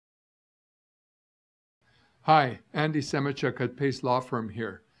Hi, Andy Semichuk at Pace Law Firm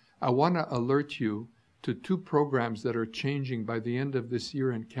here. I want to alert you to two programs that are changing by the end of this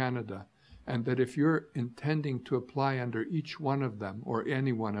year in Canada, and that if you're intending to apply under each one of them or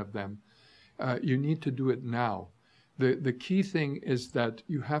any one of them, you need to do it now. The key thing is that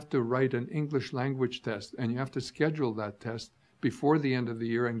you have to write an English language test, and you have to schedule that test before the end of the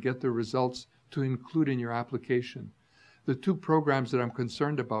year and get the results to include in your application. The two programs that I'm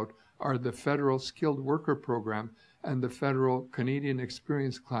concerned about are the Federal Skilled Worker Program and the Federal Canadian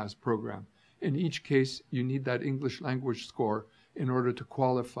Experience Class Program. In each case, you need that English language score in order to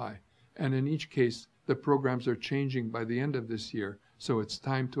qualify. And in each case, the programs are changing by the end of this year, so it's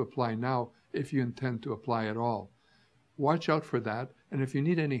time to apply now if you intend to apply at all. Watch out for that, and if you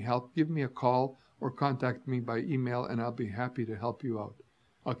need any help, give me a call or contact me by email and I'll be happy to help you out.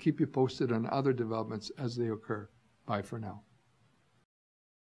 I'll keep you posted on other developments as they occur. Bye for now.